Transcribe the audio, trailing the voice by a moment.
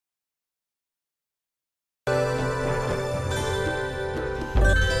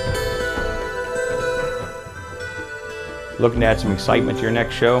Looking to add some excitement to your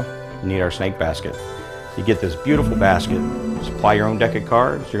next show? You need our snake basket. You get this beautiful basket, supply your own deck of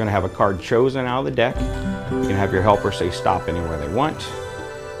cards. You're going to have a card chosen out of the deck. You can have your helper say stop anywhere they want.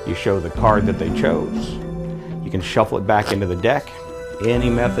 You show the card that they chose. You can shuffle it back into the deck,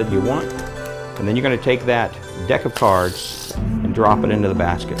 any method you want. And then you're going to take that deck of cards and drop it into the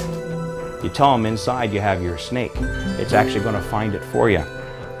basket. You tell them inside you have your snake. It's actually going to find it for you.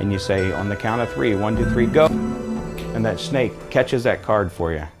 And you say on the count of 3, 1, 2, 3, go. And that snake catches that card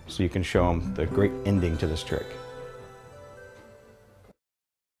for you, so you can show them the great ending to this trick.